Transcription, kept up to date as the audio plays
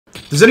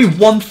There's only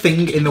one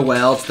thing in the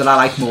world that I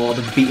like more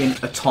than beating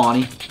a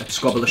Tawny at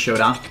Squad Builder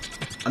Showdown,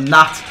 and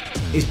that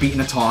is beating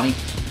a Tawny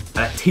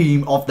at a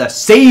Team of the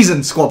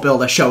Season Squad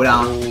Builder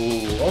Showdown.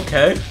 Ooh,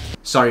 okay.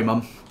 Sorry,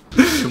 Mum.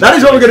 That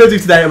is what we're going to do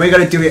today, and we're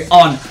going to do it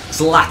on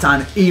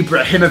Zlatan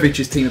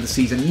Ibrahimovic's Team of the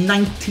Season.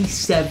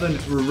 97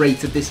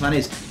 rated this man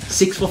is.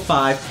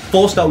 6'5",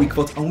 4-star weak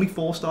foot, only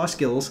 4-star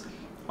skills.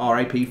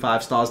 RIP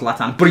 5 stars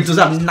Zlatan, but he does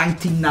have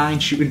 99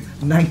 shooting,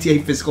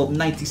 98 physical,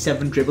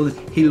 97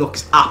 dribbling. He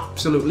looks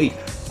absolutely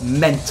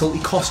mental. He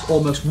cost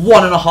almost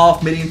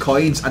 1.5 million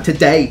coins, and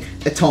today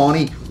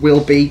Atani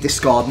will be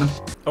discarding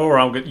him.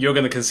 Oh, you're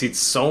going to concede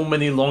so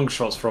many long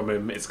shots from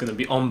him. It's going to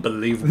be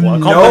unbelievable. I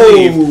can't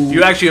believe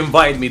you actually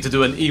invited me to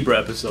do an Ibra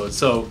episode.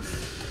 So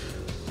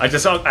I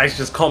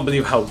just can't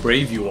believe how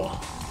brave you are.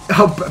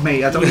 Oh,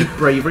 mate, I don't need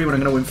bravery when I'm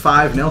going to win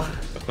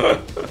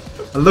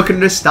 5-0. I'm looking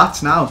at his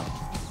stats now.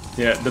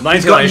 Yeah, the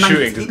 99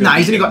 shooting is Nah,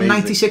 he's only got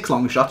 96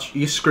 long shots.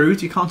 You're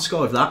screwed. You can't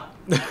score with that.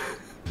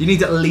 You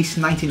need at least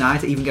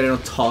 99 to even get on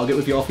target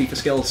with your FIFA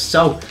skills.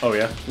 So, oh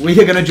yeah, we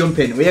are going to jump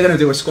in. We are going to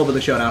do a Squad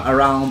Builder Showdown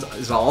around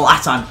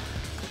Zlatan.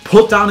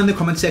 Put down in the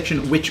comment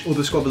section which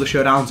other Squad Builder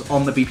Showdowns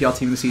on the BPL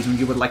Team of the Season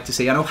you would like to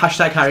see. I know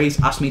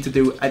Harry's asked me to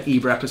do an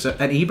Ibra episode.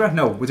 An Ibra?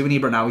 No, we're doing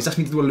Ibra now. He's asked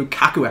me to do a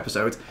Lukaku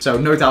episode. So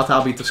no doubt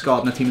I'll be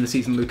discarding a Team of the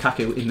Season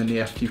Lukaku in the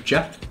near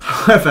future.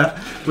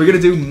 However, we're going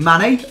to do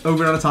Mane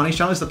over on Atani's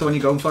channel. Is that the one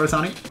you're going for,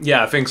 Atani?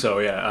 Yeah, I think so,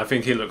 yeah. I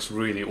think he looks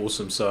really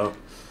awesome, so...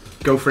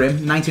 Go for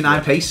him.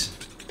 99 pace.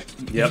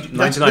 Yep,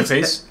 99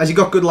 pace. Has he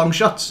got good long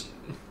shots?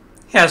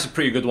 He has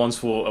pretty good ones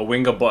for a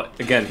winger, but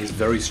again, he's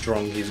very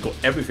strong. He's got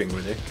everything,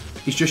 really.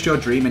 He's just your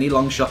dream. Any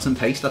long shots and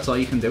pace, that's all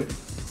you can do.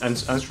 And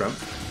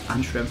strength.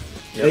 And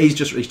strength. Yep. He's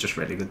just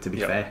really good, to be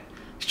fair.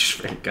 He's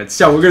just really good.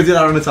 So we're going to do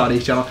that on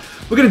Atani's channel.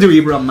 We're going to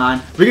do Ibra on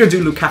mine. We're going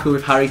to do Lukaku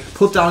with Harry.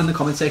 Put down in the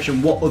comment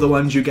section what other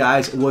ones you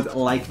guys would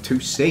like to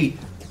see.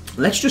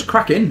 Let's just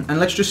crack in and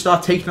let's just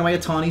start taking away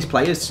Atani's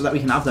players so that we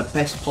can have the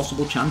best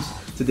possible chance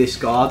to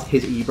discard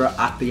his Ibra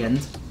at the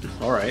end.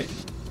 Alright.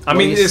 I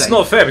mean, it's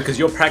not fair because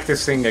you're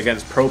practicing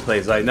against pro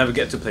players. I never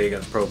get to play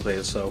against pro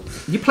players, so...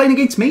 You're playing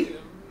against me?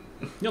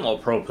 You're not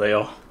a pro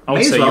player. I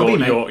would say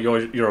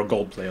you're a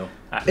gold player.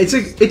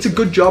 It's a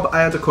good job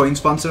I had a coin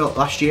sponsor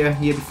last year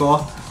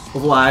before.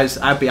 Otherwise,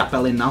 I'd be at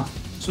Berlin now,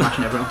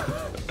 smashing everyone.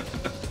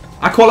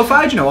 I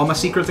qualified, you know, on my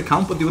secret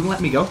account, but they wouldn't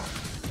let me go.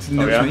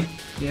 Oh, yeah? Me.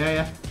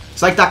 Yeah.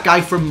 It's like that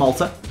guy from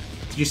Malta.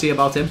 Did you see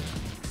about him?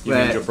 You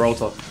mean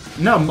Gibraltar?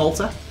 No,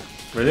 Malta.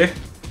 Really?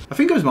 I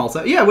think it was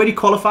Malta. Yeah, where he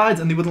qualified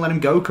and they wouldn't let him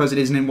go because it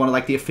isn't in one of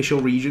like the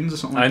official regions or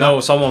something like that. I know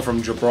someone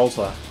from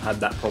Gibraltar had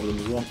that problem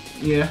as well.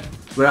 Yeah.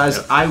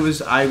 Whereas I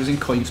was in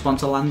coin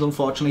sponsor land,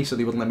 unfortunately, so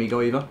they wouldn't let me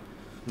go either.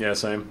 Yeah,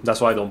 same. That's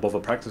why I don't bother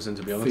practicing,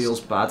 to be honest. Feels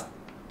bad.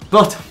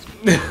 But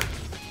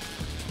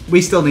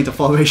we still need a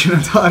formation.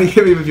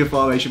 Hit me with your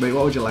formation, mate.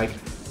 What would you like?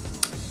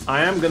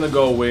 I am going to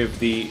go with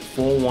the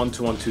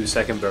 4-1-2-1-2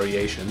 second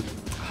variation.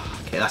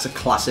 Okay, that's a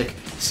classic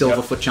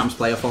Silver Foot Champs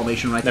player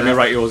formation right there. Let me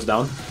write yours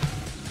down.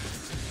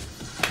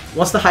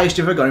 What's the highest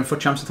you've ever got in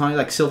Foot Champs, Tony?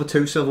 Like Silver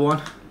 2, Silver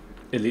 1?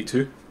 Elite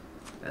 2.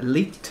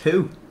 Elite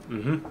 2?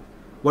 Mm-hmm.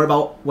 What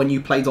about when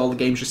you played all the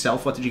games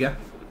yourself? What did you get?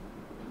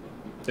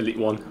 Elite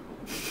 1.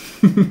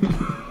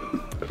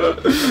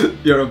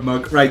 You're a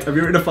mug. Right, have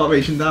you written a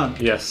formation down?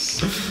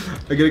 Yes.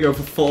 I'm going to go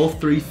for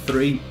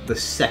 4-3-3, the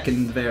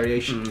second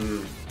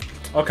variation.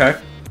 Okay.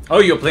 Oh,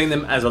 you're playing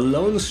them as a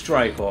lone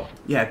striker.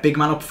 Yeah, big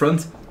man up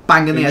front,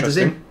 banging the headers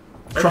in,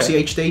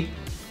 crossy HD,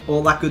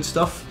 all that good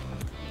stuff.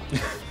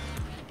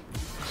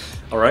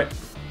 Alright.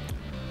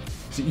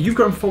 So you've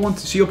got him 4-1,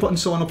 so you're putting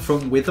someone up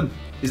front with him.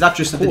 Is that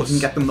just so that you can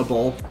get them the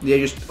ball?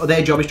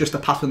 Their job is just to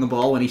pass him the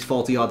ball when he's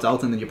 40 yards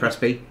out and then you press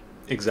B?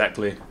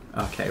 Exactly.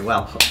 Okay,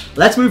 well,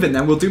 let's move in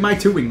then. We'll do my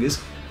two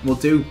wingers. We'll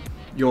do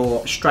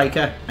your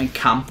striker and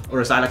Cam,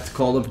 or as I like to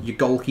call them, your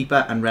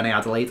goalkeeper and Rene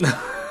Adelaide.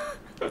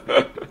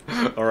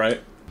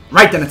 Alright.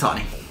 Right then,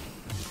 Atani.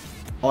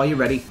 Are you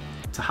ready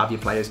to have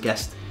your players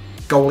guessed?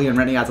 Goalie and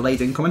Rene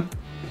Adelaide incoming?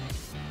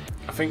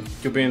 I think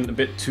you're being a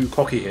bit too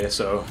cocky here,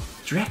 so...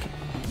 Do you reckon?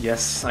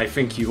 Yes, I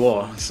think you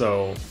are,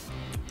 so...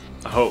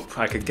 I hope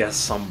I could guess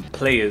some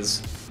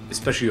players,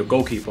 especially your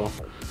goalkeeper,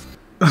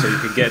 so you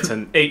could get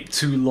an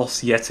 8-2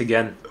 loss yet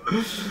again.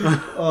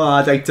 Oh,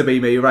 I'd hate to be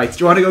me. Right, do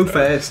you want to go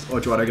first, or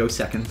do you want to go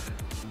second?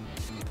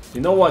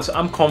 You know what?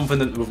 I'm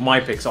confident with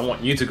my picks. I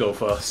want you to go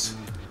first.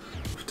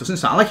 Doesn't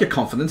sound like you're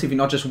confident if you're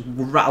not just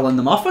rattling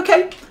them off.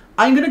 Okay,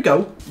 I'm going to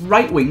go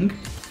right wing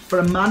for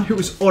a man who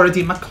was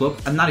already in my club,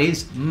 and that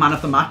is man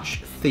of the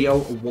match, Theo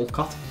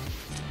Walcott.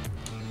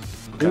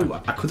 Okay. Ooh,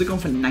 I could have gone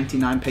for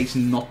 99 pace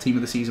and not Team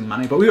of the Season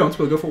Mane, but we won't.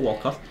 We'll go for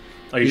Walcott.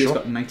 Are you sure? He's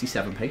got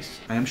 97 pace,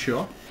 I am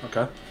sure.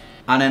 Okay.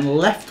 And then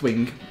left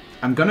wing,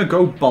 I'm going to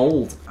go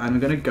bold.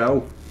 I'm going to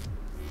go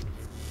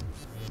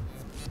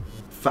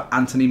for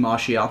Anthony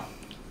Martial.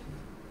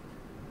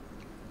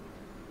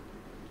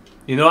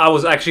 You know, I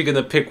was actually going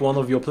to pick one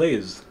of your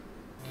players.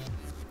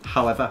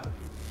 However,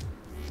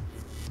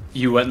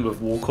 you went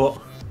with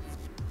Walcott.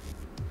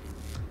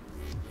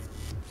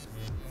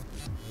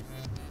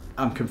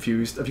 I'm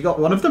confused. Have you got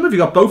one of them? Have you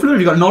got both of them? Have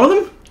you got none of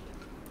them?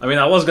 I mean,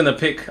 I was gonna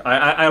pick.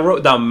 I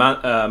wrote down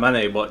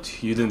Mane,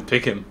 but you didn't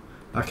pick him.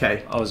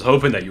 Okay. I was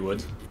hoping that you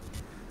would.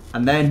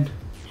 And then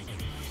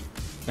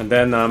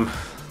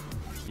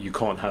you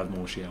can't have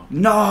Martial.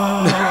 no.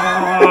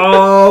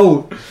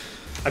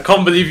 I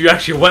can't believe you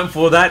actually went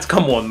for that.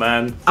 Come on,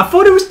 man. I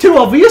thought it was too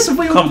obvious if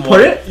we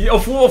put it. Yeah,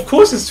 of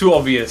course it's too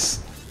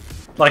obvious.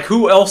 Like,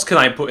 who else can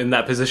I put in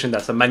that position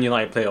that's a Man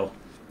United player?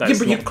 That's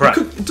not crap.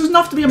 It doesn't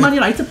have to be a Man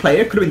United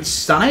player. It could have been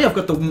Sané. I've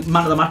got the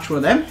man of the match, one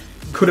of them.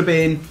 Could have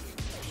been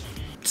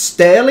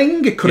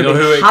Sterling. It could have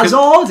been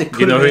Hazard.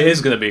 You know who it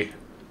is going to be?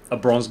 A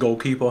bronze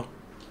goalkeeper.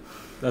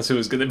 That's who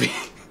it's going to be.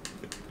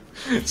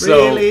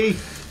 So, really?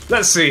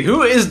 Let's see.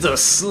 Who is the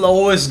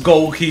slowest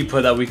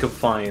goalkeeper that we could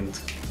find?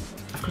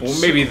 Or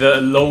maybe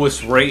the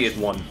lowest rated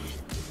one.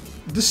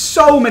 There's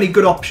so many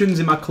good options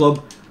in my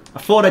club. I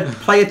thought I'd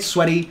play it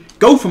sweaty.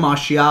 Go for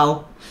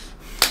Martial.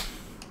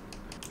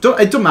 It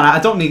doesn't matter.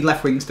 I don't need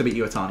left wings to beat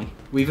you, Atani.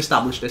 We've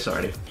established this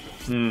already.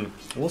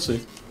 We'll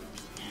see.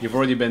 You've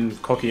already been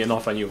cocky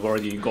enough and you've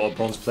already got a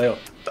bronze player.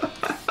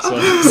 So.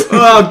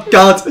 Oh,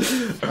 God.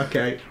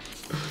 Okay.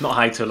 Not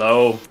high to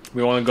low.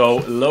 We want to go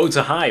low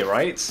to high,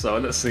 right? So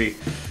let's see.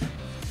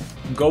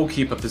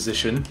 Goalkeeper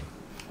position.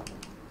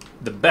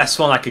 The best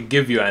one I could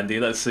give you, Andy.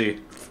 Let's see.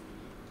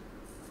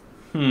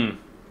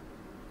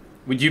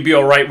 Would you be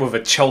alright with a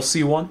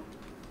Chelsea one?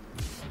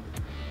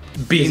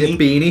 Beanie? Is it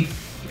Beanie?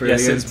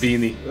 Brilliant. Yes, it's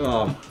Beanie.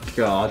 Oh,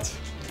 God.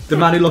 The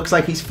man who looks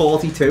like he's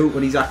 42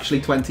 when he's actually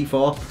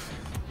 24.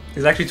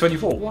 He's actually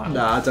 24? Wow.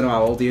 Nah, I don't know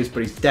how old he is,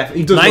 but he's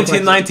definitely...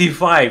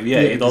 1995,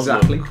 yeah, he does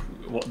exactly. look...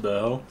 What the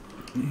hell?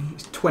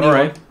 He's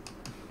 21.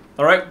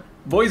 Alright,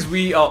 boys,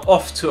 we are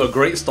off to a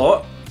great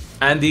start.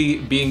 Andy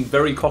being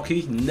very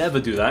cocky, never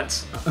do that.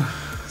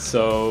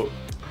 So,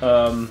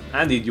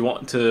 Andy, do you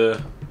want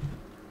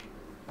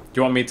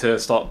me to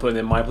start putting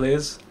in my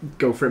players?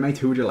 Go for it, mate.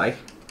 Who would you like?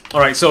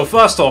 Alright, so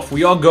first off,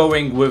 we are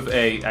going with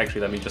a...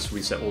 Actually, let me just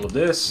reset all of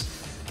this.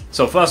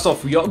 So first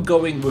off, we are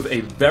going with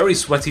a very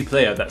sweaty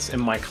player that's in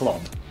my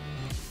club.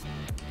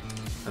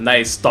 And that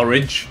is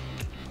Sturridge.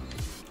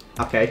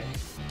 Okay.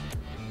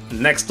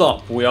 Next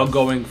up, we are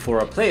going for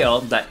a player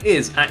that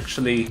is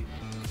actually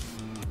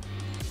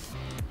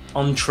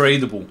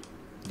untradeable.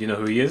 Do you know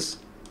who he is?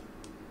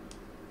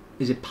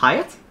 Is it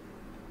Payet?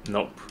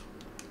 Nope.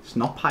 It's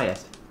not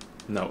Payet.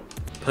 No.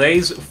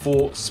 Plays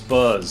for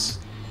Spurs.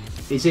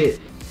 Is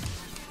it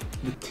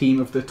the team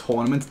of the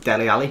tournament,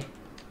 Dele Alli?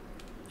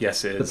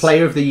 Yes, it is. The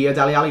player of the year,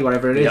 Dele Alli,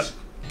 whatever it is?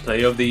 Yep.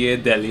 Player of the year,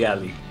 Dele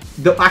Alli.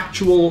 The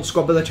actual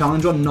Squad Builder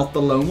Challenge one, not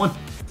the loan one?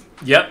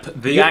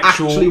 Yep, you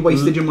actually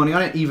wasted your money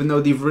on it, even though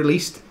they've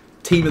released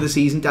Team of the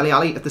Season Dele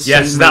Alli at the same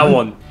time. Yes, that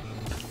one.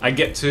 I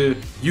get to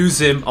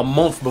use him a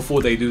month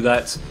before they do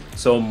that,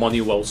 so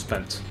money well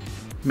spent.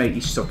 Mate,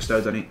 he sucks though,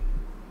 doesn't he?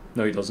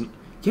 No, he doesn't.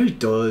 Yeah, he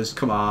does.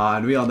 Come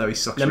on, we all know he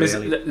sucks. Let me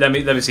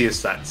see his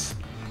stats.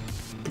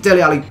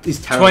 Dele Alli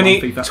is terrible on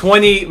FIFA.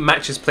 20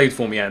 matches played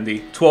for me,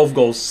 Andy. 12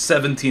 goals,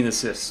 17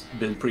 assists.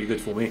 Been pretty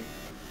good for me.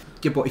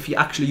 Yeah, but if you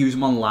actually use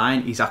him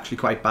online, he's actually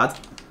quite bad.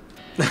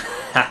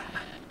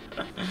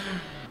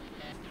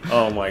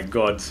 Oh my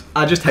god.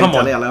 I just hate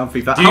Dele Alli on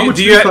FIFA.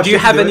 Do you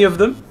have any of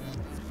them?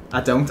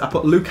 I don't. I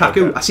put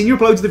Lukaku. Okay. I seen you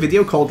uploaded the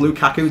video called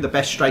Lukaku, the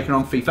best striker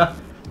on FIFA.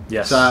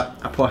 Yes. So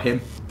I put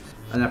him,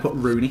 and then I put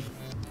Rooney.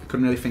 I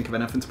couldn't really think of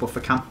anything to put for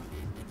Cam.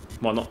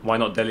 Why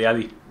not Dele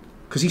Alli?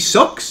 Because he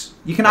sucks.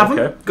 You can have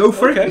him. Go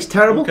for it. He's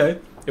terrible. Okay.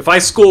 If I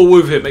score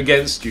with him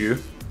against you,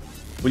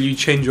 will you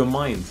change your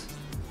mind?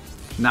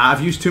 Nah,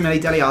 I've used too many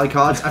Dele Alli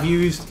cards. I've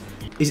used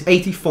his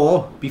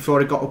 84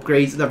 before it got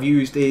upgraded. I've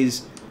used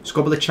his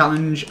Squad Builder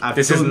Challenge.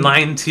 This is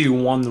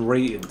 91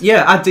 rated.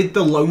 Yeah, I did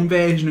the loan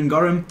version and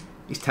got him.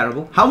 He's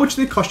terrible. How much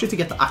did it cost you to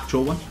get the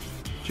actual one? Do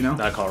you know?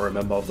 I can't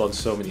remember. I've done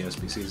so many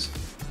SBCs.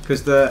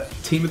 Because the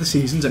Team of the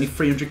Season's only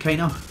 300k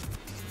now.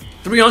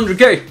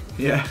 300k?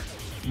 Yeah.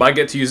 But I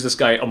get to use this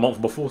guy a month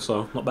before,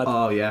 so not bad.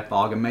 Oh yeah,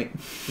 bargain, mate.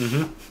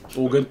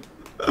 All good.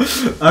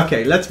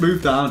 Okay, let's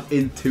move down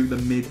into the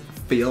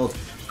midfield.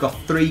 We've got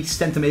 3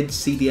 centre mids,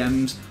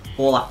 CDMs,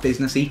 all at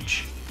business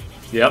each.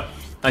 Yep.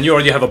 And you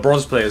already have a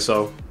bronze player,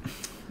 so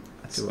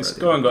it's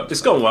going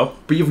well.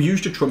 But you've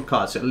used your trump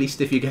card, so at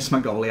least if you guess my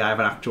goalie, I have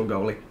an actual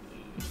goalie.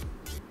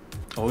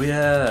 Oh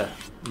yeah.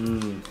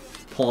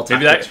 Poor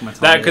maybe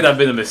that could have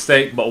been a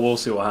mistake, but we'll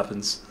see what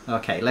happens.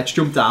 Okay, let's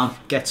jump down,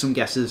 get some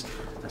guesses,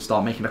 and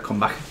start making a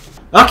comeback.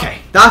 Okay,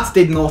 that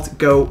did not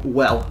go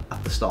well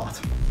at the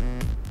start.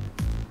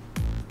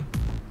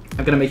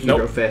 I'm going to make you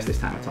go first this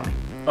time, Tony.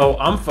 Oh,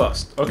 I'm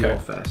first. Okay. You're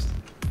first.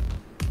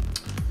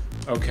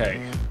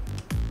 Okay.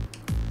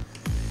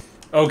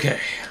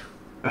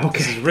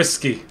 This is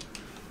risky,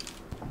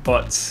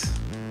 but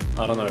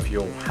I don't know if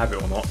you'll have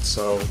it or not,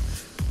 so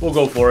we'll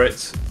go for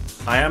it.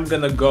 I am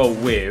going to go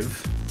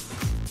with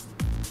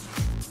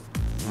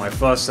my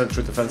first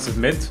central defensive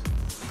mid.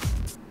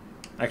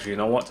 Actually, you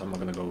know what? I'm not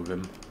going to go with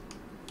him.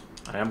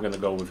 I am going to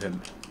go with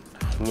him.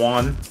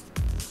 Juan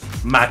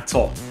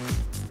Mata.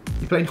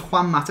 You're playing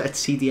Juan Mata at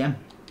CDM?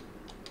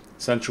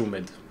 Central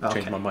mid. Okay.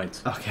 Changed my mind.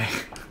 Okay.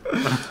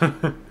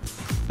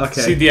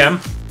 CDM.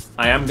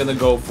 I am gonna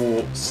go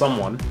for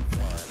someone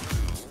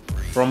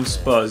from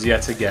Spurs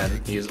yet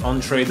again. He is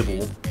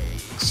untradeable.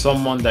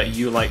 Someone that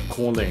you like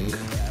calling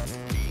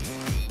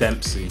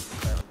Dempsey.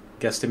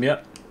 Guessed him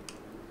yet?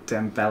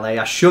 Dembele,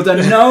 I should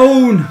have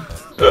known!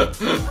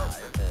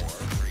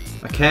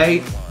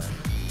 Okay.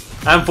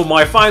 And for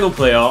my final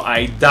player,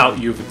 I doubt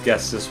you would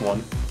guess this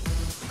one.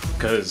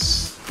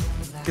 Because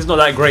he's not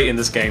that great in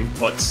this game,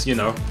 but, you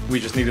know,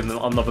 we just needed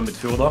another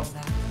midfielder.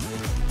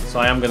 So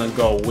I am going to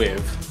go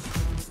with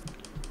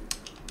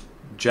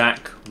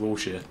Jack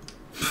Wilshere.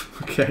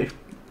 Okay,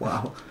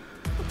 wow.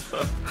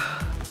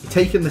 You're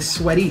taking the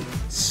sweaty,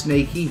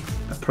 snaky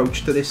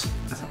approach to this,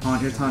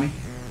 aren't you, Tani?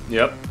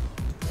 Yep.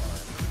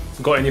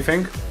 Got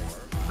anything?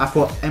 I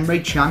put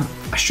Emre Can.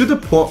 I should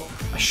have put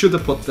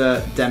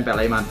the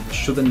Dembele, man. I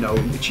should have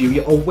known. It's you.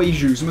 You always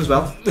use him as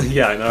well.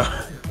 Yeah, I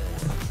know.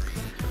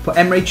 Put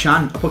Emre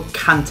Can. I put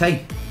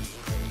Kante.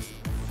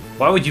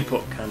 Why would you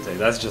put Kante?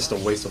 That's just a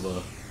waste of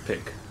a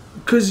pick.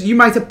 Because you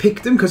might have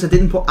picked him because I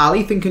didn't put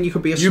Ali, thinking you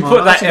could be a smart. You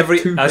put that ass every.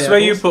 two I swear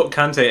you payables. put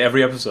Kante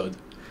every episode.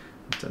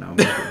 I don't know.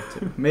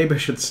 Maybe, maybe I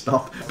should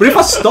stop. But if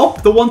I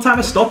stop, the one time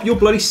I stop, you'll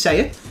bloody say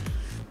it.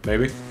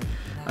 Maybe.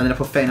 And then I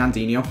put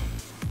Fernandinho.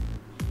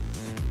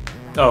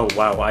 Oh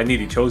wow! I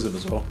nearly chose him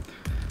as well.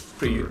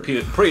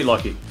 Pretty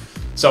lucky.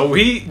 So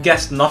he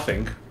guessed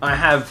nothing. I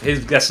have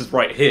his guesses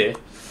right here.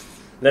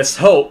 Let's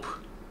hope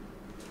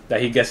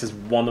that he guesses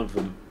one of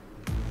them.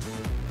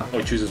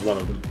 Or chooses one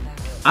of them.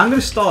 I'm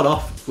going to start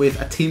off with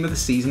a team of the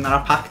season that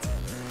I packed.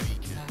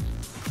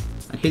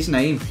 And his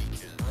name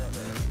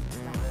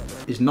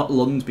is not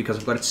Lund because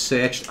I've got it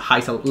searched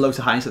high to low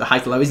to high instead of high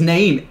to low. His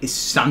name is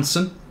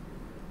Sanson.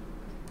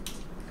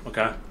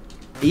 Okay.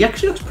 He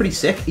actually looks pretty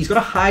sick. He's got a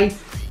high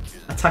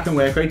attack and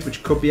work rate,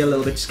 which could be a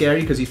little bit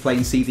scary because he's playing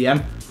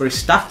CDM. But his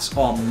stats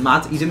are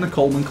mad. He's in the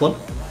Coleman club.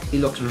 He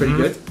looks pretty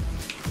good.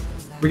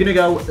 We're going to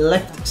go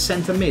left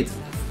centre mid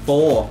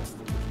for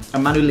a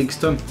man who links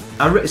to him.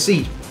 I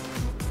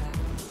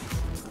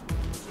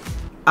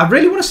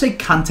really want to say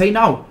Kante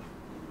now.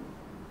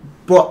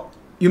 But,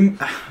 you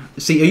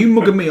see, are you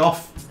mugging me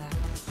off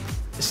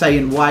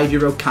saying why have you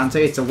wrote Kante?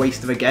 It's a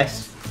waste of a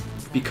guess.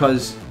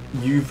 Because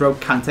you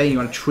wrote Kante and you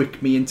want to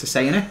trick me into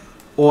saying it?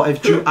 Or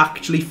if you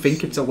actually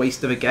think it's a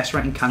waste of a guess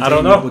writing Kante I don't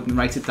and know. you wouldn't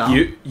write it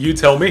down? You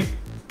tell me.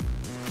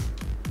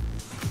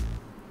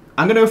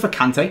 I'm going to go for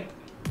Kante.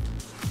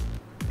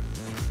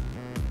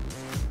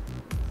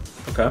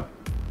 Okay.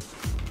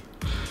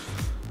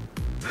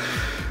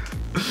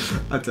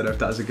 I don't know if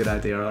that's a good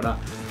idea or not.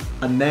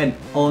 And then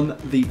on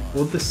the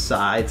other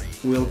side,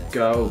 we'll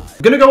go...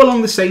 I'm going to go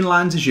along the same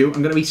lines as you.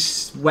 I'm going to be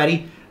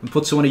sweaty and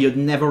put someone you'd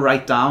never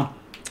write down.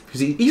 Because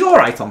he's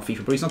alright on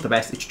FIFA, but he's not the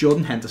best. It's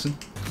Jordan Henderson.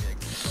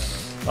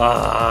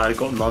 Ah, I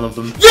got none of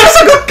them. Yes,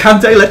 I got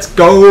Kante. Let's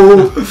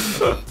go.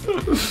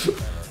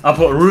 I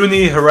put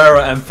Rooney,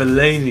 Herrera, and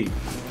Fellaini.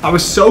 I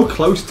was so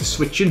close to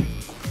switching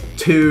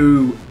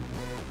to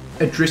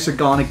Idrissa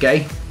Gana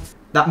Gay.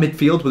 That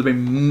midfield would have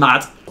been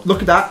mad.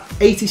 Look at that.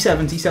 80,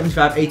 70,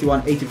 75,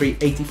 81, 83,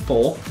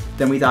 84.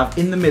 Then we'd have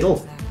in the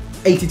middle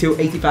 82,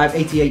 85,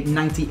 88,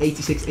 90,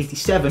 86,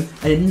 87. And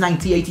then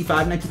 90,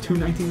 85, 92,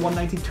 91,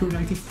 92,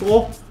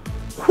 94.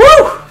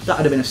 Whew! That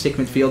would have been a sick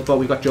midfield, but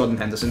we've got Jordan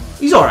Henderson.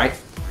 He's alright.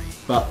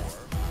 But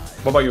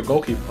What about your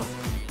goalkeeper?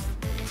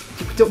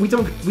 we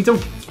don't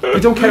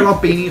care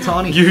about Beanie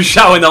Atani. You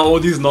shouting out all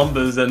these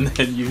numbers and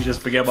then you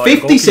just forget about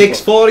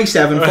 56,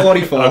 47,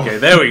 44. Okay,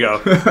 there we go.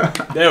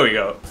 There we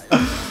go.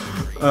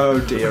 Oh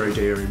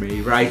dearie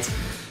me. Right.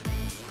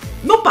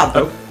 Not bad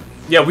though.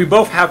 Yeah, we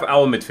both have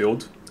our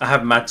midfield. I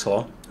have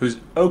Matar, who's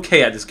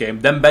okay at this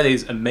game. Dembele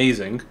is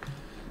amazing.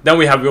 Then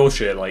we have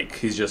Wilshere, like,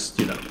 he's just,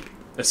 you know,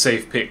 a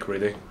safe pick,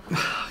 really.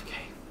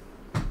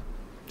 Okay.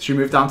 Should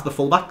we move down to the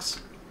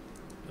fullbacks?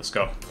 Let's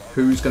go.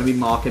 Who's going to be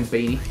marking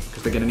Beanie?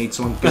 Because they're going to need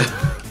someone good.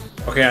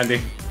 Okay,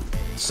 Andy.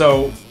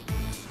 So,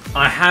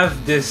 I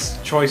have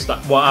this choice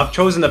that... Well, I've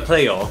chosen a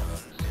player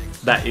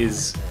that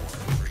is,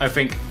 I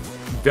think,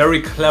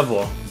 very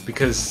clever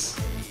because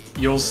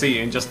you'll see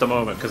in just a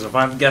moment. Because if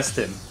I've guessed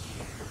him,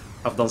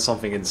 I've done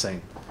something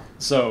insane.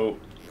 So,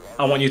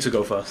 I want you to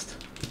go first.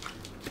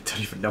 I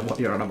don't even know what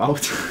you're on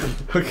about.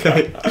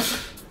 Okay.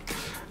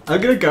 I'm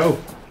going to go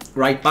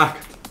right back.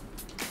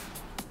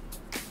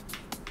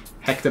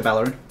 Hector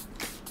Bellerin.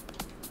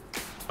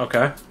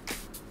 Okay.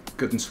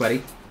 Good and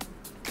sweaty.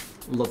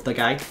 Love the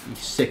guy. He's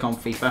sick on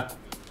FIFA.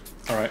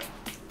 Alright.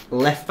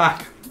 Left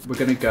back, we're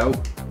going to go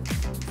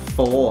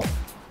for...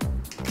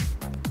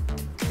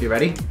 You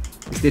ready?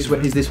 Is this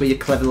where your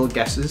clever little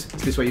guesses?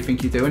 Is this what you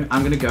think you're doing?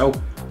 I'm going to go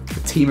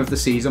for team of the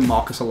season,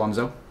 Marcus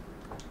Alonso.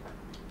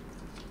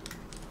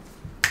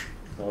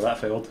 Well, that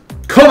failed.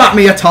 Come at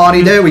me,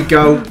 Atani. There we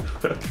go.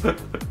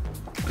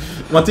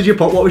 What did you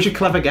put? What was your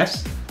clever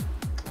guess?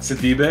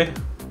 Sidibe.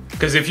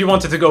 Because if you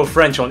wanted to go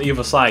French on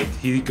either side,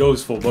 he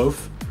goes for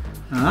both.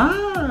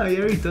 Ah,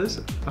 yeah, he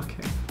does.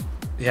 Okay.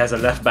 He has a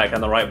left back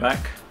and a right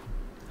back.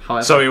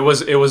 However, So it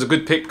was a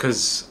good pick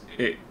because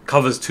it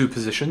covers two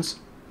positions.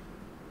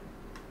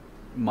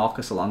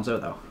 Marcus Alonso,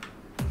 though.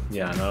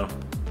 Yeah, I know.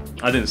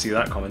 I didn't see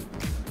that coming.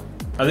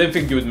 I didn't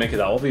think you would make it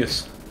that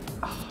obvious.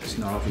 Oh, it's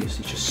not obvious.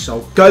 He's just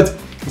so good.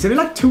 He's only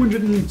like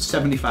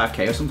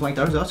 275k or something like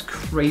that. That's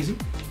crazy.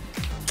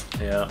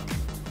 Yeah.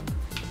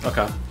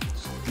 Okay.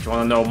 Do you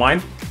want to know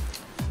mine?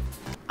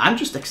 I'm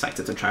just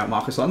excited to try out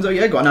Marcus Alonso.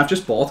 Yeah, go on. I've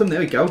just bought him.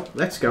 There we go.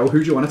 Let's go. Who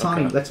do you want to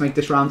target? Let's make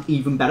this round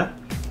even better.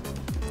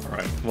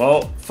 Alright.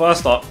 Well,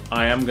 first up,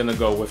 I am going to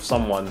go with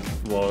someone.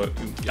 Well,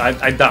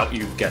 I doubt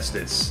you've guessed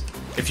this.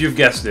 If you've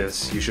guessed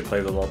this, you should play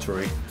the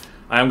lottery.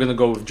 I am going to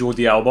go with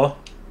Jordi Alba.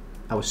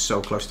 I was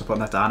so close to putting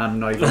that down. I'm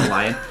not even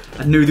lying.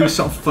 I knew there was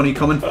something funny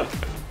coming.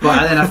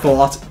 But then I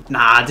thought,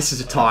 nah, this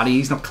is a Tawny.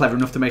 He's not clever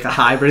enough to make a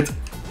hybrid.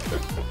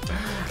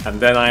 And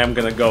then I am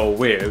going to go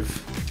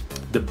with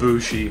the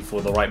Bushi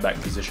for the right back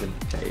position.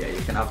 Okay, yeah,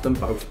 you can have them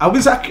both. I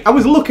was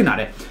looking at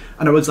it,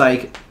 and I was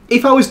like,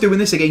 if I was doing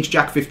this against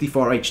Jack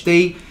 54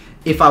 HD,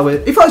 if I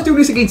was doing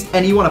this against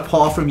anyone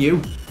apart from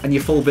you and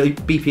your full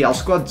BPL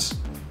squads,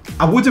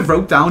 I would have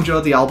wrote down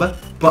Jordi Alba,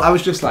 but I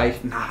was just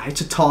like, nah,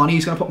 it's a Tawny.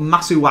 He's gonna put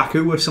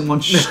Masuaku or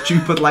someone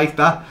stupid like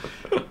that.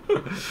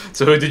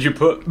 So who did you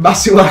put?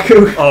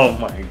 Masuaku. Oh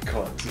my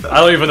god,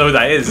 I don't even know who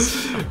that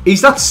is.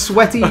 He's that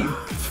sweaty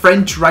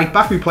French right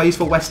back who plays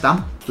for West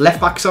Ham. Left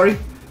back, sorry.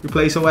 Who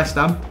plays for West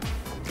Ham.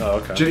 Oh,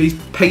 okay. He's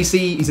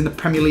pacey, he's in the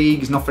Premier League,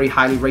 he's not very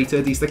highly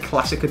rated, he's the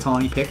classic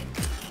Itani pick.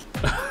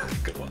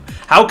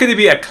 How can he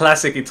be a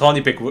classic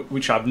Itani pick,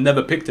 which I've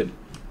never picked him?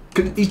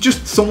 He's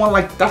just someone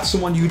like, that's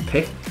someone you'd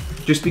pick,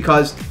 just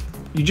because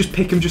you just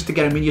pick him just to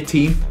get him in your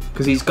team,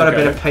 because he's got a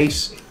bit of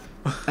pace,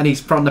 and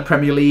he's from the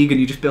Premier League, and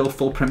you just build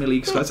full Premier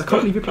League squads. I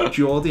can't believe you picked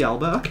Jordi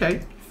Alba.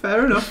 Okay,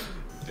 fair enough.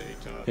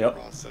 Yep.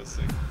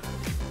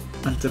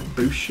 And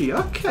Debussy.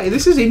 Okay,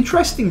 this is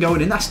interesting going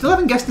in. I still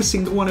haven't guessed a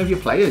single one of your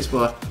players,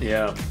 but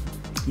yeah,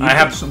 I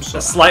have some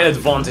a slight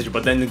advantage,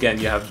 but then again,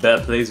 you have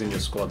better players in your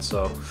squad,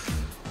 so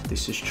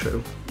this is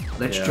true.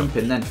 Let's jump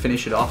in then,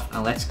 finish it off,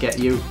 and let's get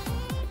you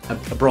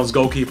a bronze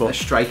goalkeeper, a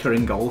striker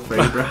in goal for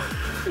Ibra.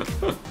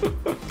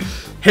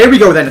 Here we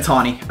go then,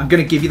 Atani. I'm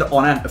going to give you the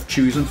honour of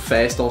choosing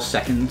first or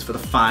second for the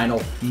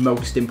final,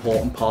 most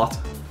important part.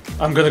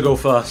 I'm going to go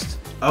first.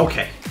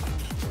 Okay.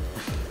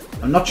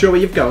 I'm not sure where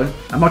you're going.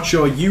 I'm not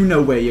sure you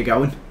know where you're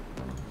going.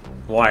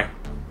 Why?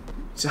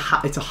 It's a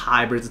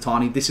hybrid,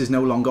 Atani. This is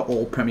no longer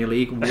all Premier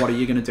League. What are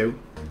you going to do?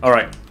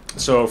 Alright,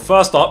 so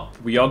first up,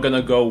 we are going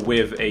to go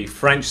with a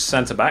French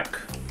centre-back.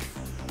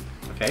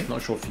 Okay.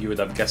 Not sure if you would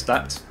have guessed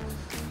that.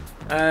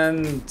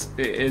 And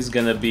it is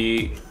going to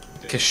be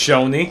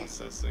Kishoni.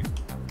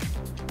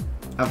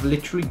 I've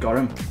literally got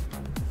him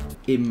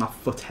in my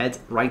foothead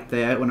right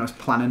there when I was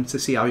planning to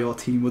see how your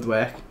team would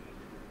work.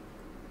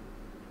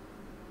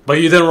 But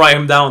you didn't write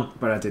him down.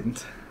 But I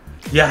didn't.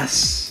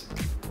 Yes!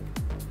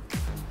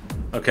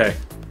 Okay.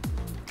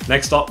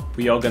 Next up,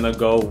 we are going to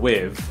go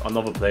with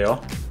another player.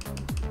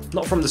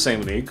 Not from the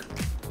same league,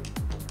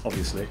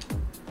 obviously.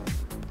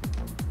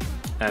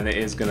 And it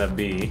is going to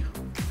be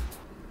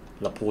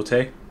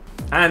Laporte.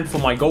 And for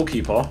my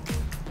goalkeeper,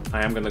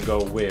 I am going to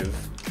go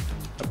with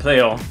a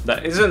player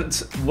that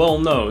isn't well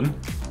known,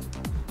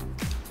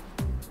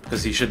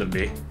 because he shouldn't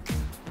be.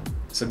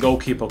 It's a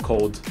goalkeeper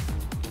called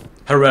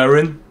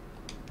Herrerin.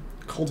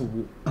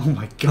 Called, oh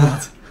my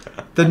god.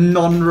 The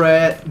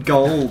non-rare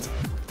gold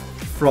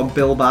from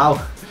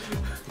Bilbao.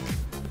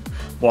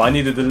 Well, I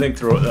needed the link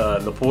to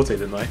Laporte,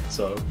 didn't I?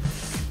 So,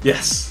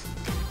 yes,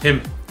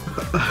 him.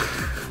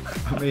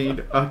 I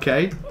mean,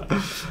 okay.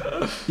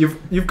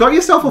 You've got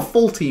yourself a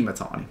full team,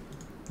 Atani.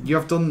 You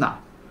have done that.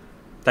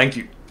 Thank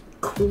you.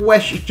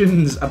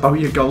 Questions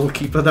about your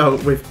goalkeeper though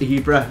with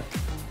Ibra,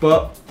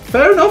 but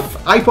fair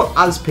enough. I put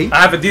Aspi.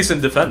 I have a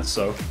decent defense,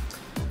 so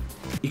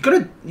you've got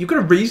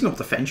a reasonable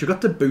defense. You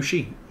got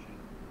Debussy.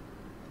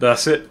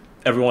 That's it.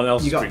 Everyone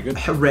else is pretty good.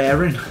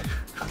 Herrerin.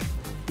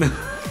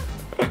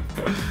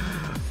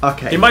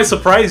 Okay. He might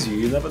surprise you.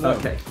 You never know.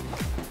 Okay.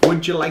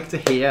 Would you like to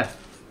hear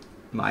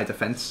my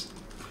defense?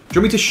 Do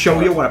you want me to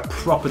show you what a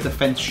proper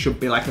defense should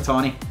be like,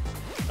 Atani?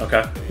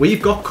 Okay.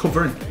 We've got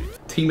covering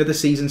Team of the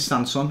Season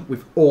Sanson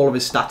with all of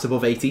his stats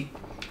above 80.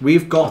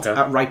 We've got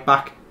at right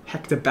back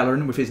Hector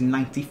Bellerin with his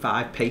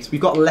 95 pace. We've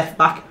got left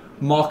back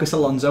Marcus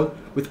Alonso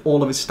with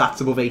all of his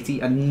stats above 80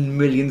 and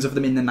millions of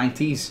them in the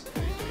 90s.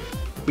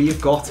 We've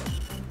got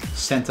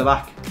centre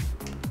back,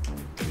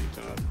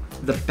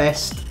 the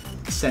best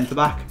centre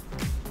back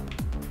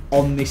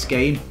on this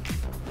game,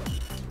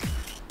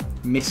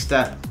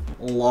 Mr.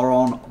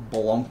 Laurent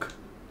Blanc.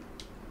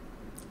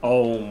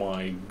 Oh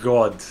my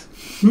god.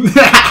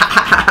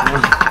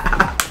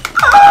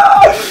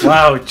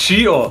 Wow,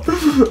 cheater.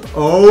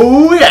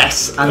 Oh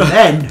yes. And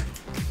then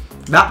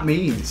that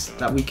means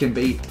that we can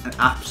be an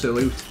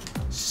absolute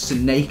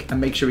snake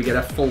and make sure we get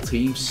a full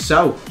team.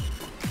 So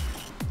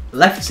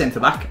left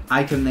centre back,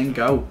 I can then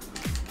go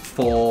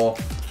for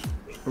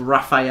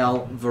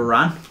Raphael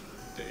Varane.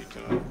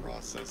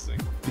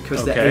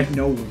 Because there ain't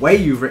no way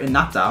you've written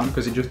that down,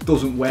 because it just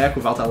doesn't work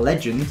without a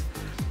legend.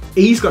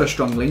 He's got a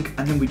strong link,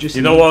 and then we just...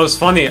 You know what was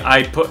funny?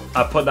 I put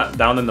that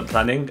down in the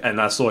planning, and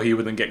I saw he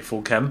wouldn't get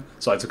full chem,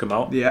 so I took him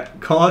out. Yeah,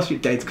 of course you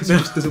did, because it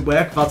just doesn't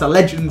work without a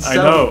legend. So I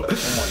know.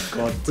 Oh my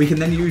god. We can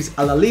then use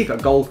a La Liga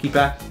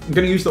goalkeeper. I'm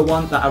going to use the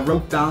one that I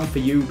wrote down for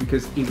you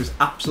because he was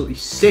absolutely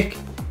sick.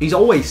 He's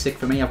always sick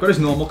for me. I've got his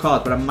normal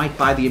card, but I might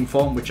buy the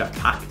inform, which I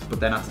packed, but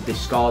then I had to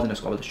discard in a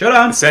squad with the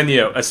showdown.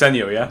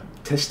 Asenio, yeah?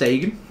 Ter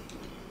Stegen.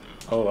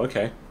 Oh,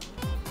 okay.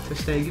 Ter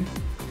Stegen.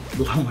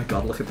 Oh my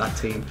god, look at that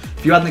team.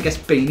 If you hadn't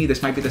guessed Beanie,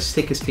 this might be the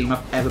sickest team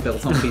I've ever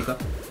built on FIFA.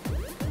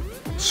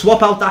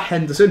 Swap out that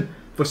Henderson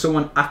for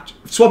someone...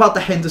 Swap out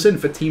the Henderson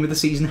for team of the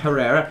season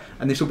Herrera,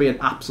 and this will be an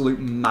absolute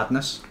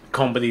madness.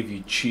 Can't believe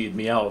you cheated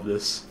me out of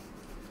this.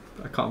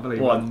 I can't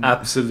believe what an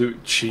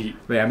absolute cheat.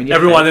 Yeah,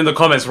 everyone in the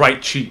comments,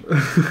 write cheat.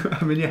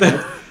 I'm in your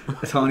head.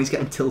 Atani's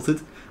getting tilted,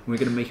 and we're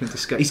going to make him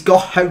discuss. He's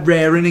got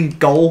Herrera in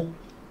goal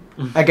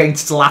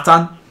against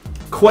Zlatan.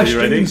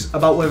 Questions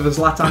about whether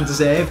Zlatan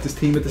deserved his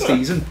team of the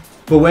season,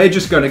 but we're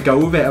just going to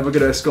go with it, and we're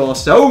going to score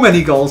so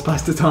many goals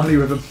past Atani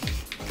with him.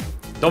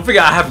 Don't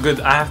forget, I have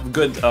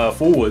good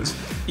forwards: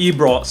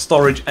 Ibra,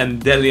 Storage,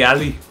 and Dele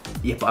Alli.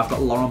 Yeah, but I've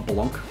got Laurent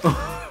Blanc.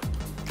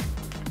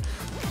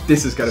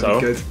 This is going to be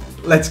good.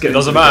 Let's get. It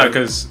doesn't matter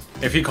because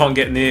if he can't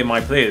get near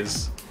my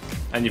players,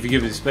 and if you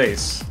give him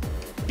space,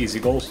 easy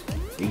goals.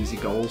 Easy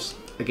goals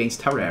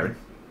against Herrera.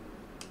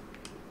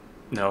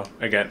 No,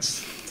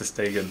 against Ter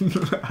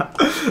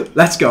Stegen.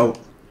 Let's go.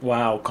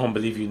 Wow, can't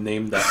believe you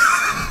named that.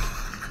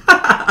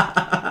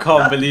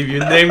 Can't believe you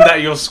named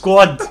that your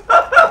squad.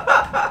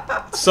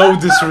 So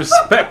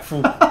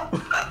disrespectful.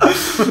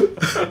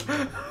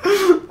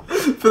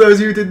 For those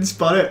of you who didn't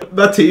spot it,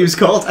 that team's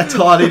called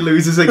Atani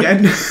Loses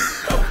Again.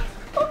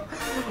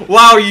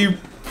 Wow, you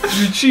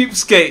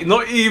cheapskate.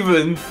 Not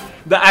even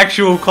the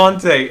actual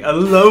Conte, a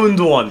loaned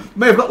one.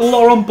 Mate, I've got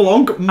Laurent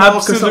Blanc,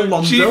 Marcus Absolute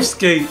Alonso.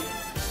 Cheapskate.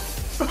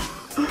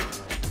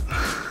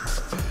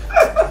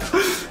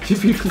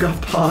 You've even got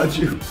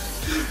Pardew.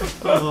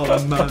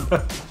 Oh man.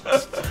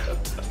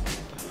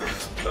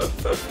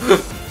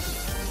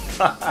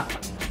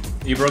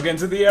 Ibra get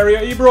into the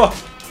area.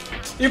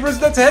 Ibra's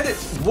dead to head it.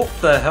 What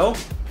the hell?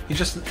 He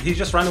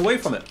just ran away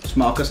from it. It's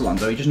Marcus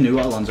Alonso. He just knew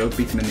Alonso would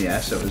beat him in the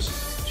air, so it was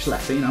just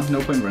left it, you know.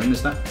 No point running,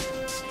 is there?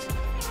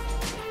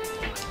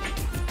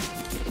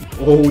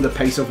 Oh, the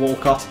pace of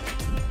Walcott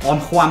on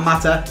Juan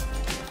Mata.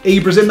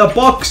 Ibra's in the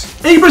box.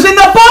 Ibra's in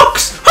the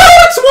box.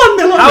 Oh, it's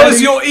 1-0. How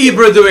is your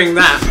Ibra doing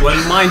that when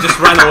mine just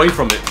ran away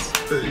from it?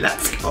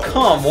 Let's go.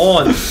 Come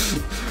on.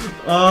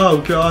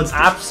 Oh god.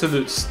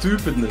 Absolute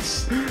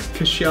stupidness.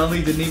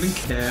 Koscielny didn't even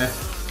care.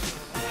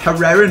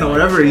 Herrera or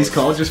whatever he's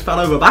called just fell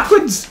over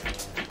backwards.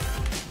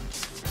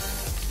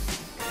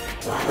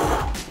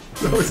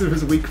 That was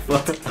his weak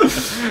foot.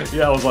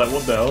 Yeah, I was like,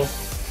 what the hell?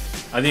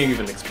 I didn't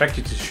even expect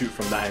you to shoot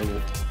from that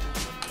angle.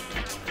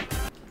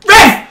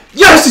 Ref!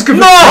 Yes, it's good.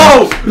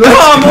 No!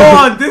 Come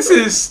on, this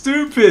is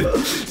stupid.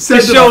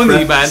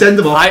 Koscielny, man. Send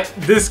him off.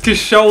 This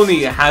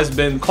Koscielny has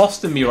been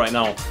costing me right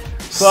now.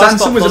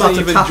 Sanson was about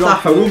to tap that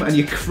home and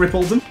you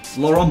crippled him.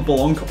 Laurent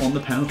Blanc on the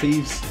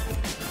penalties.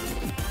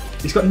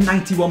 He's got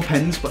 91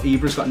 pens, but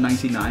Ibra's got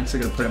 99, so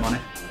I'm going to put him on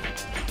it.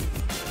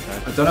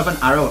 Okay. I don't have an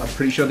arrow. I'm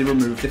pretty sure they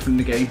removed it from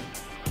the game.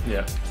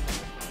 Yeah.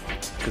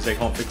 Because they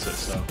can't fix it,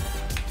 so.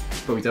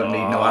 But we don't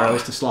need no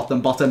arrows to slot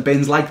them bottom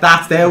bins like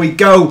that. There we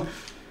go.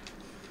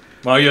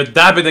 Well, you're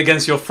dabbing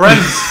against your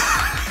friends.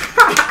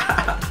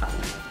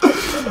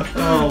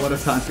 Oh, what a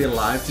time to be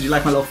alive. Did you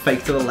like my little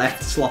fake to the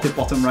left, slotted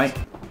bottom right?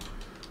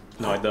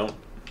 No, I don't.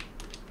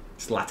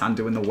 Zlatan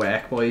doing the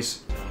work,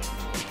 boys.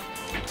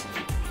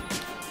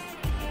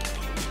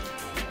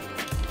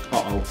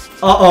 Uh-oh.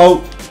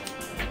 Uh-oh.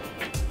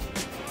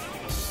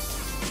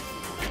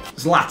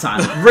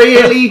 Zlatan.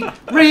 Really?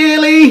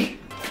 Really?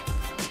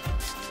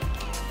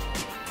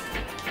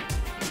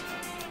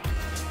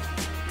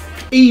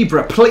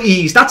 Ibra,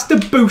 please. That's the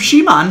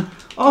Bushi, man.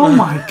 Oh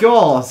my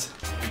god.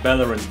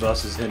 Bellerin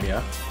versus him,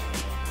 yeah?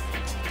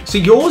 So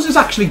yours is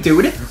actually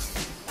doing it?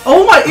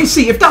 Oh my,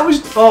 see, if that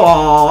was...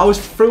 Oh, I was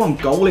through on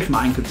goal if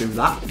mine could do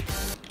that.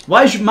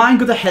 Why is mine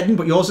good at heading,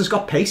 but yours has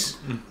got pace?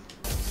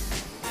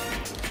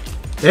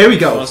 There we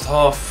go. Almost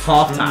half.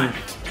 Half time.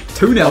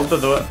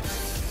 2-0.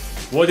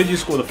 What did you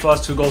score? The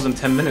first 2 goals in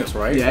 10 minutes,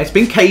 right? Yeah, it's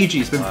been cagey.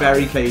 It's been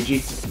very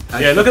cagey.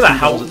 Yeah, look at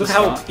that. Look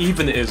how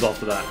even it is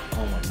after that.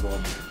 Oh my god.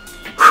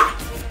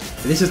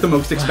 This is the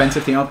most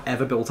expensive thing I've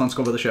ever built on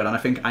Squad Builder Showdown. I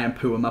think I am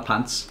pooing my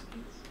pants.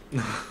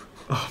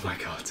 Oh my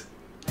god.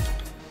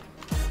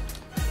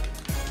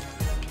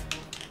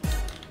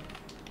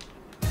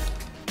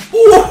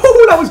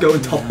 Oh, that was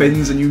going top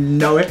bins and you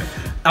know it.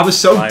 I was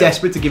so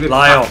desperate to give it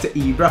back to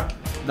Ibra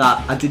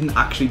that I didn't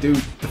actually do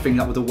the thing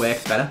that would have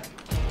worked better.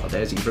 Oh,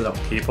 there's Ibra though.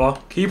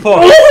 Keeper.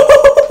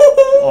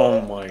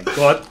 Oh my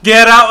god.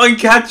 Get out and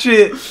catch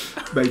it.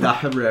 Mate, that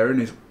Herrera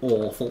is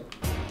awful.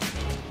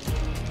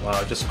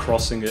 Wow, just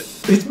crossing it.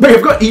 Mate,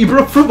 I've got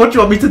Ibra up front. What do you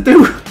want me to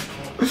do?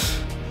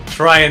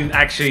 Try and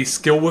actually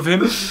skill with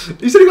him.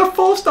 He's only got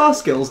 4-star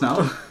skills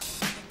now.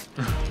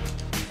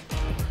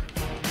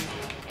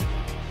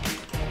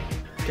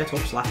 Get up,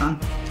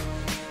 Zlatan.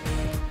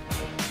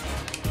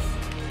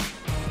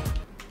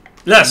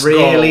 Let's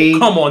Really? go.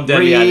 Come on,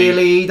 Dele Alli.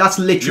 Really? That's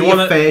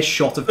literally a fair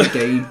shot of the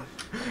game.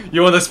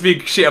 You want to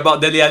speak shit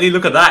about Dele Alli?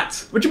 Look at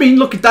that. What do you mean,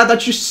 look at that?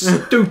 That's just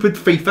stupid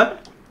FIFA.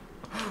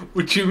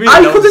 What do you mean?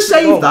 I could have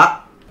saved that.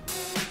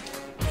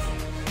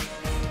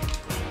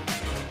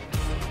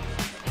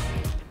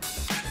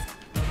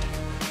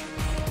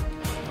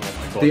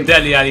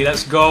 Dele Alli,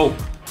 let's go.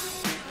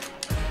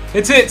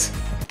 It's it.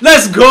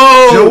 Let's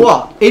go. You know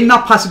what? In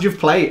that passage of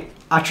play,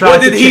 I tried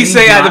What to did he change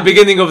say at that. the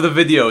beginning of the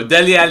video?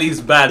 Dele Alli's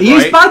bad, He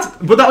right? is bad,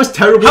 but that was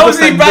terrible. How is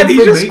he bad? He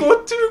defending just from me.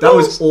 scored 2 That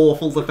goals. was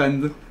awful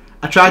defending.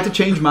 I tried to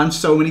change man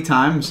so many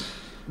times.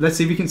 Let's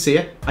see if we can see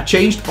it. I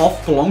changed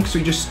off Blanc, so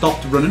he just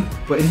stopped running.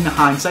 But in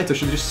hindsight, I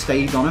should have just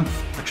stayed on him.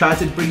 I tried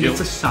to bring it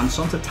to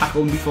Sanson to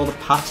tackle him before the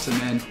pass, and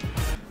then...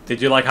 Did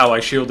you like how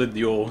I shielded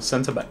your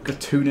centre-back? The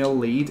 2-0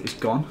 lead is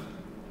gone.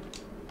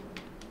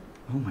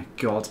 Oh my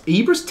god.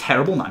 Ibra's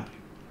terrible, man.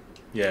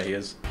 Yeah, he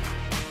is.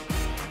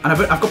 And I've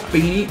got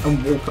Beanie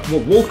and Walcott.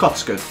 Well,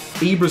 Walcott's good.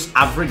 Ibra's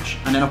average.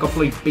 And then I've got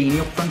bloody Beanie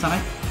up front, haven't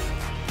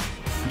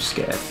I? I'm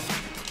scared.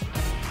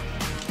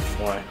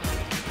 Why?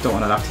 Don't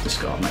want to have to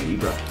discard my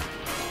Ibra.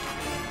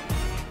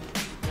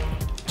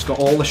 It's got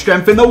all the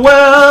strength in the world!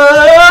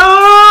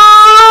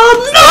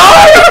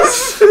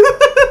 Nice!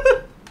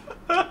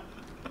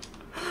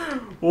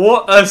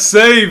 What a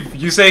save!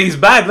 You say he's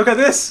bad, look at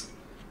this!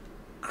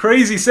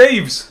 Crazy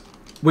saves!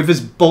 With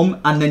his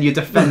bum and then your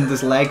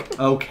defender's leg.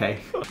 Okay.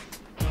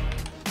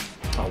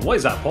 Oh, what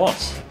is that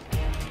pass?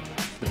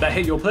 Did that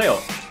hit your player?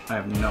 I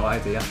have no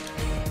idea.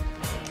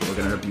 But we're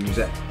going to abuse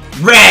it.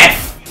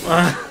 Ref!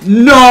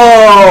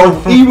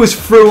 No! He was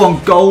through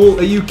on goal.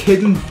 Are you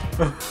kidding?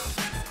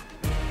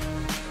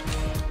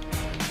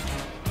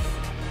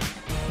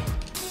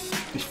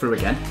 He's through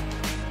again.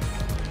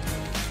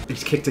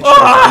 He's kicked it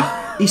straight in.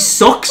 He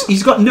sucks.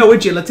 He's got no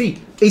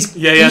agility. He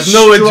has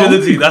no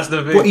agility. That's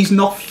the thing. But he's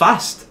not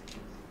fast.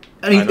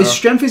 And his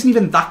strength isn't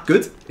even that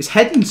good. His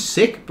heading's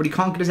sick, but he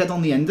can't get his head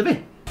on the end of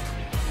it.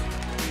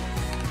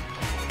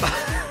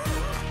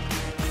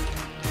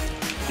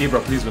 Ibra,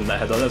 please win that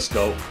header. Let's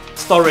go.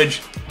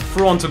 Sturridge.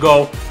 Through on to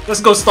go. Let's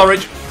go,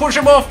 Sturridge. Push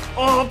him off.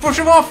 Oh, push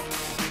him off.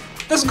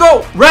 Let's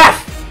go.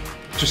 Ref!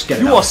 Just get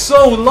it You out. are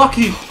so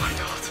lucky. Oh my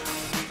god.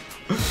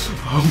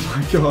 Oh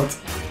my god.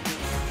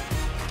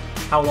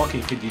 How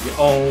lucky could you get?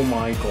 Oh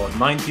my god.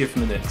 90th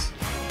minute.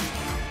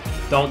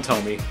 Don't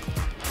tell me.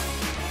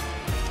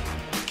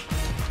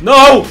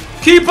 No!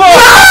 Keeper! No!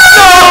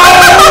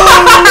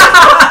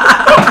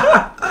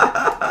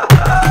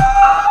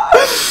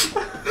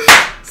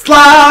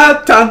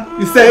 Zlatan!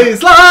 You say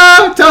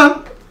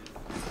Zlatan!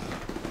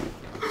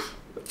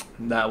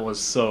 That was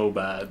so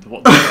bad.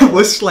 What the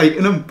We're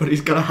slating him, but he's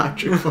got a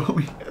hat-trick for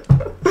me.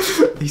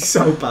 He's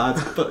so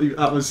bad, but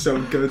that was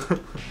so good.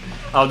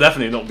 I'll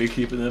definitely not be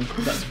keeping him.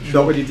 That's for sure.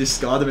 Not when you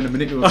discard him in a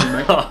minute, you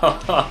mate.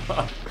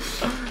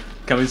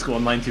 Can we score a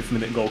 90th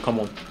minute goal? Come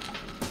on.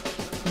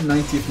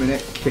 90th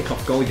minute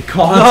kick-off goal, you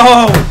can't.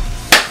 No!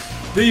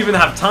 Didn't even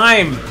have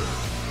time.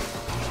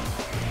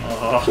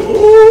 Oh.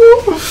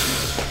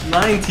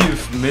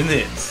 90th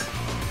minute.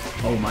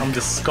 Oh my I'm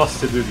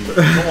disgusted with you.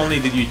 Not only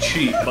did you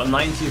cheat, but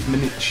 90th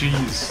minute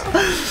cheese.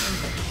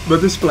 My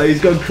display's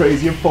gone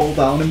crazy and fall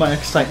down in my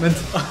excitement.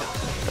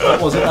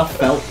 What was it that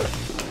felt?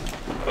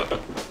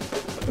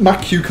 My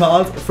cue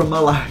card from my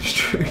live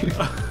stream.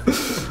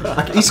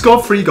 He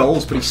scored 3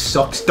 goals, but he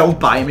sucks. Don't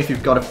buy him if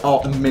you've got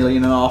 $1.5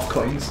 million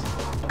coins.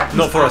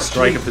 Not for a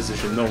striker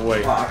position, no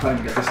way. I can't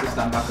even get this to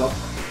stand back up.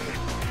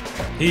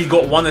 He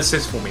got 1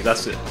 assist for me,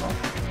 that's it.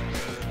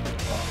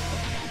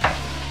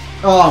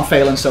 Oh, I'm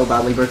failing so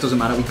badly, but it doesn't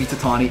matter. We beat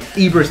Tatani.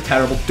 Ibra is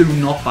terrible. Do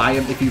not buy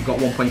him if you've got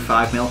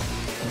 1.5 mil.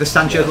 The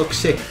Sanchez looks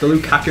sick. The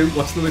Lukaku,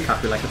 what's the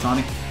Lukaku like,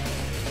 Tatani?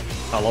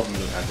 I love the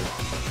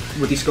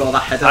Lukaku. Would he score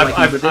that header like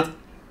Ibra did?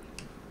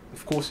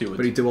 Of course he would.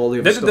 But he'd do all the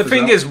other stuff The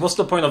thing as well. is, what's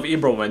the point of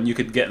Ibra when you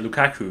could get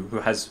Lukaku,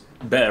 who has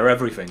better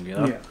everything, you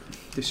know? Yeah,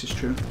 this is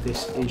true.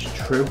 This is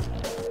true.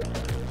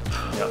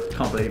 Yeah.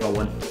 Can't believe I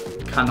won.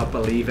 Cannot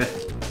believe it.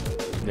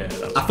 Yeah,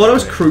 I thought I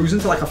was cruising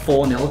to like a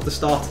 4-0 at the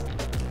start.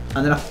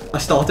 And then I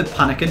started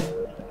panicking.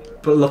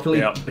 But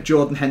luckily, a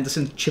Jordan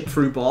Henderson chip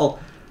through ball.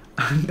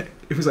 And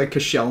it was like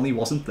Koscielny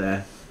wasn't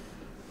there.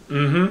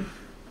 Mm-hmm.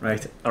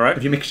 Right. Alright.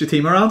 Have you mixed your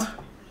team around?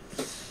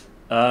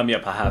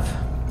 Yep, I have.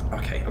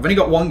 Okay. I've only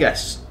got one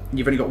guess.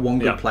 You've only got one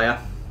good player.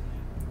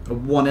 A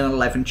 1 in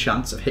 11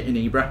 chance of hitting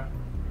Ibra.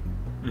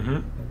 Mm-hmm.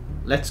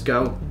 Let's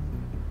go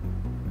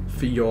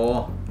for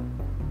your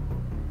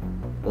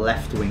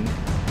left wing.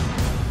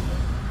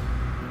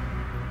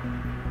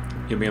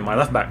 Give me my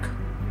left back.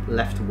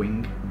 Left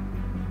wing.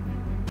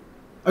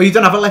 Oh, you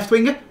don't have a left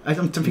winger?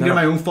 I'm thinking of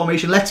my own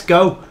formation. Let's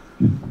go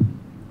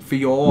for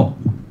your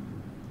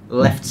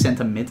left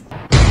centre mid.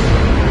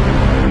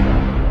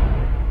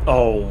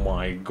 Oh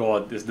my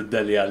god, it's the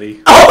Dele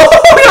Alli.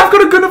 Oh, I've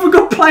got a good of a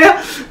good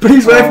player, but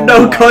he's worth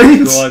no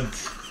coins. God.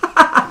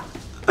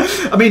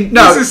 I mean,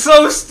 no. This is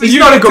so stupid. He's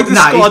You not a have good to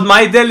discard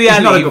my Dele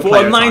Alli for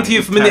a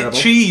 90th minute terrible.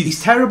 cheese.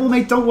 He's terrible,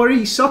 mate. Don't worry,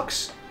 he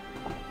sucks.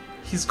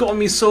 He's gotten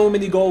me so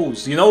many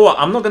goals. You know what?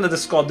 I'm not gonna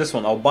discard this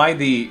one. I'll buy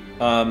the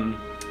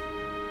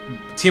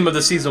Team of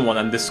the Season one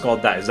and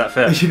discard that. Is that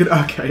fair?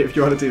 Okay, if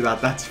you want to do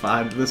that, that's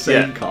fine. The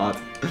same card.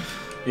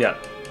 Yeah.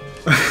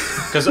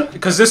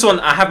 Because this one,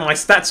 I have my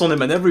stats on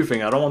him and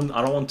everything. I don't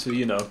want to,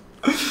 you know.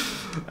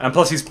 And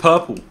plus, he's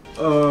purple.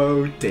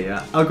 Oh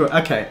dear. I'll go.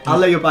 Okay, I'll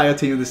let you buy your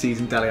Team of the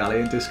Season Dele Alli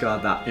and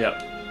discard that.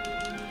 Yeah.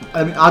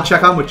 I mean, I'll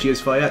check how much he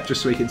is for you,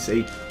 just so we can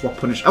see what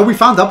punish. Oh, we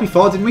found out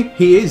before, didn't we?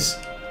 He is.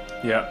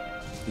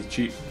 Yeah. He's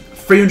cheap.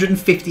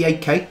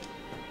 358k.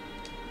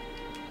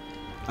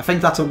 I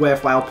think that's a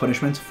worthwhile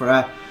punishment for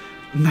a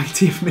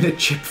 90th minute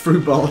chip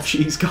through ball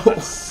cheese goal.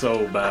 That's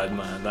so bad,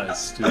 man. That is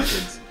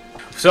stupid.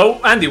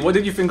 So, Andy, what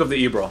did you think of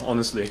the Ibra,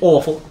 honestly?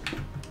 Awful.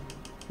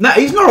 No,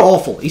 he's not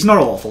awful. He's not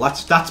awful.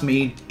 That's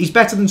mean. He's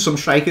better than some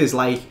strikers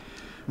like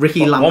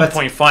Ricky Lambert.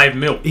 1.5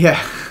 mil. Yeah.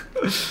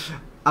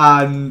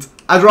 And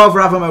I'd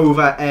rather have him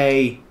over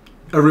a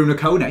Aruna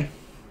Kone.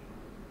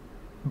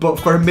 But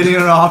for $1.5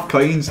 million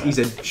coins, he's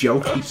a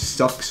joke. He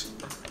sucks.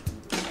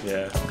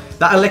 Yeah.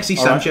 That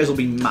Alexis Sanchez will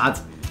be mad.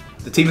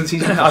 The Team of the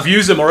Season. I've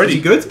used him already. Is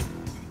he good?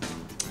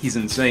 He's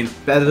insane.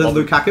 Better than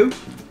Lukaku?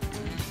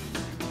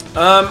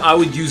 I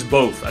would use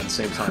both at the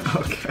same time.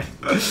 Okay.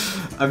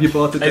 Have you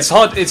bought it? It's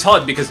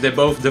hard because they're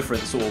both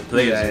different sort of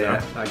players. Yeah, you know?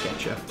 I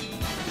get you.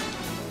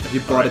 Have you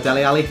bought a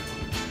Dele Alli?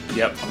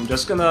 Yep. I'm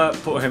just gonna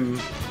put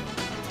him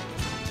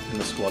in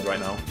the squad right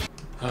now.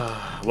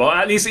 Well,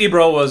 at least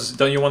Ibra was.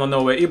 Don't you want to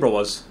know where Ibra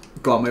was?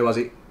 Go on, where was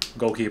he?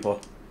 Goalkeeper.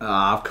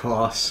 Ah, of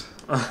course.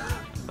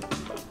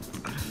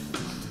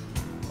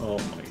 Oh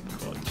my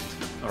god.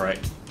 Alright.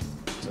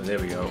 So there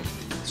we go.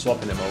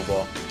 Swapping him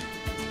over.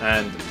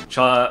 And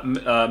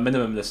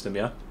minimum list him,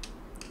 yeah?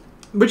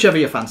 Whichever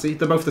you fancy.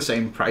 They're both the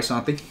same price,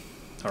 aren't they?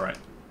 Alright.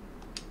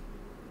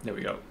 There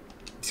we go.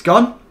 He's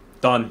gone.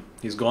 Done.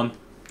 He's gone.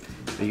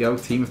 There you go.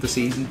 Team of the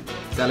Season.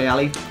 Dele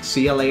Alli.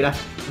 See you later.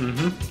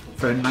 Mm-hmm.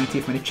 For a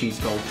 90th minute cheese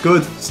goal.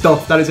 Good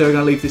stuff. That is where we're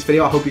going to leave this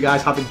video. I hope you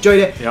guys have enjoyed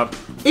it. Yep.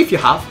 If you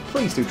have,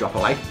 please do drop a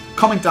like.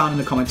 Comment down in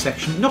the comment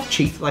section. Not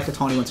cheat like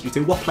Atani wanted you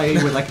to. What player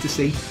you would like to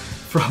see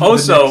from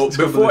Also,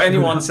 before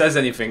anyone says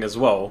anything as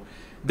well,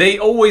 they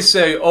always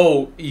say,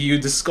 oh, you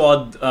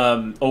discard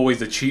always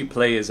the cheap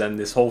players and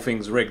this whole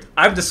thing's rigged.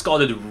 I've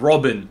discarded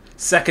Robin,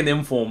 second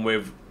inform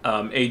with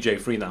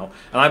AJ3 now.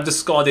 And I've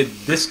discarded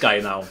this guy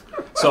now.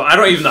 So I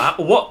don't even know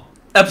what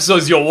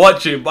episodes you're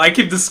watching, but I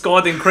keep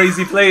discarding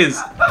crazy players.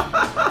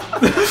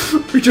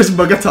 We just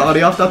mug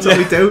Atani off, that's all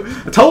we do.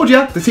 I told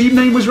you, the team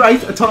name was right.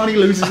 Atani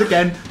loses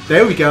again.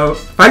 There we go.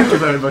 Thank you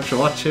very much for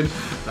watching.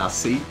 And I'll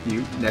see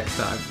you next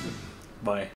time. Bye.